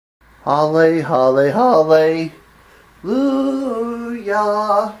Halle, halle, hallelujah.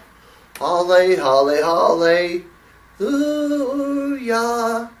 Halle, halle, hallelujah.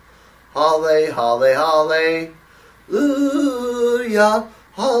 Halle, halle, hallelujah.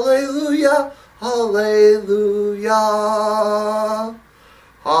 Hallelujah, hallelujah.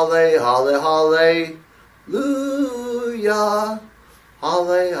 Halle, halle, hallelujah.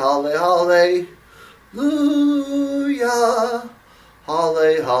 Halle, halle, hallelujah.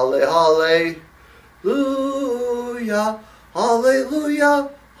 Halle, halle, hallelujah. Hallelujah,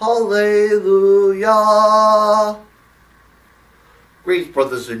 hallelujah. Greetings,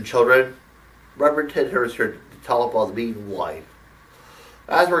 brothers and children. Reverend Ted Harris here to tell about the meaning of life.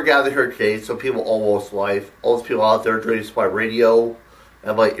 As we're gathered here today, some people almost life. All those people out there joining us by radio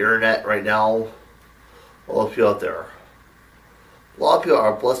and by internet right now. All those people out there. A lot of people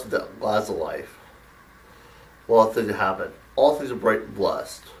are blessed with that glass of life. A lot of things happen. All things are bright and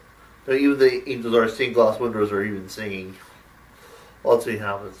blessed. Now, even the angels are seeing glass windows are even singing. All things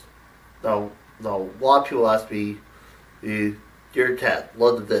happens. Now, a lot of people ask me, dear Ted,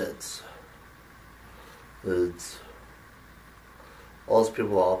 love the vids. Vids. All those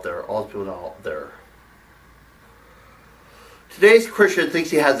people out there. All those people out there. Today's Christian thinks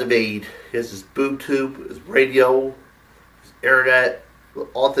he has it made. He has his boob tube, his radio, his internet.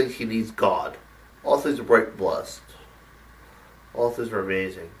 All things he needs God. All things are bright and blessed. All things are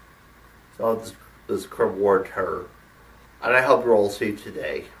amazing. So this current war of terror. And I hope you're all safe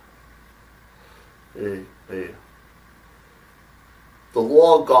today. The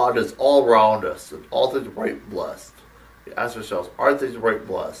law of God is all around us, and all things are bright and blessed. We ask ourselves, are things bright and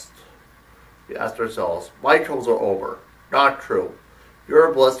blessed? We ask ourselves, my troubles are over. Not true.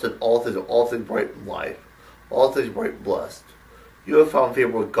 You're blessed in all things bright in life. All things bright and blessed. You have found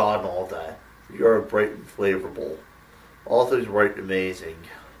favor with God and all that. You're bright and flavorable. All things bright and amazing.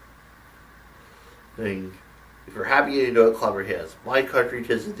 If you're happy, you know it, clap your hands. My country,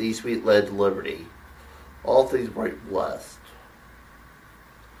 'tis of thee, sweet land to liberty. All things bright and blessed.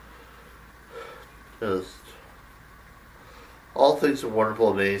 All things are wonderful,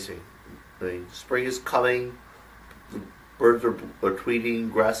 amazing. Spring is coming. The birds are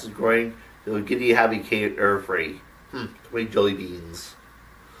tweeting. Grass is growing. Giddy, happy, air free. Too many jelly beans.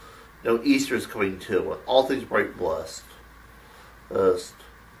 Easter is coming too. All things bright and blessed.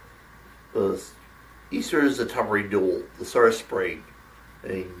 Easter is the time of renewal, the start of spring.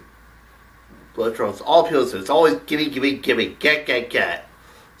 All people say it's always gimme, get.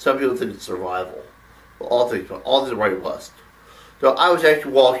 Some people think it's survival. But all things are bright and blessed. So I was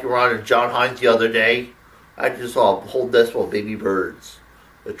actually walking around in John Hines the other day. I just saw a whole nest full of baby birds.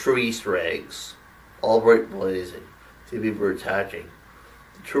 The true Easter eggs. All bright and blazing. Baby birds hatching.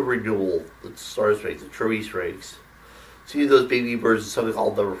 The true renewal, the start of spring, the true Easter eggs. Seeing those baby birds is something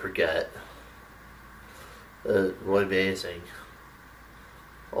I'll never forget. Really amazing.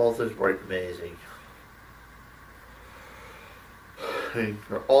 All things bright and amazing.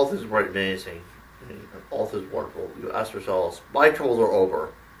 All things bright and amazing. All things wonderful. You ask yourselves, my troubles are over.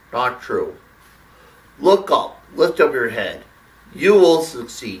 Not true. Look up. Lift up your head. You will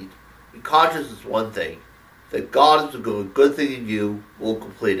succeed. Be conscious is one thing. That God is doing a good thing in you will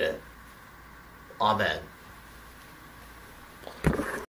complete it. Amen.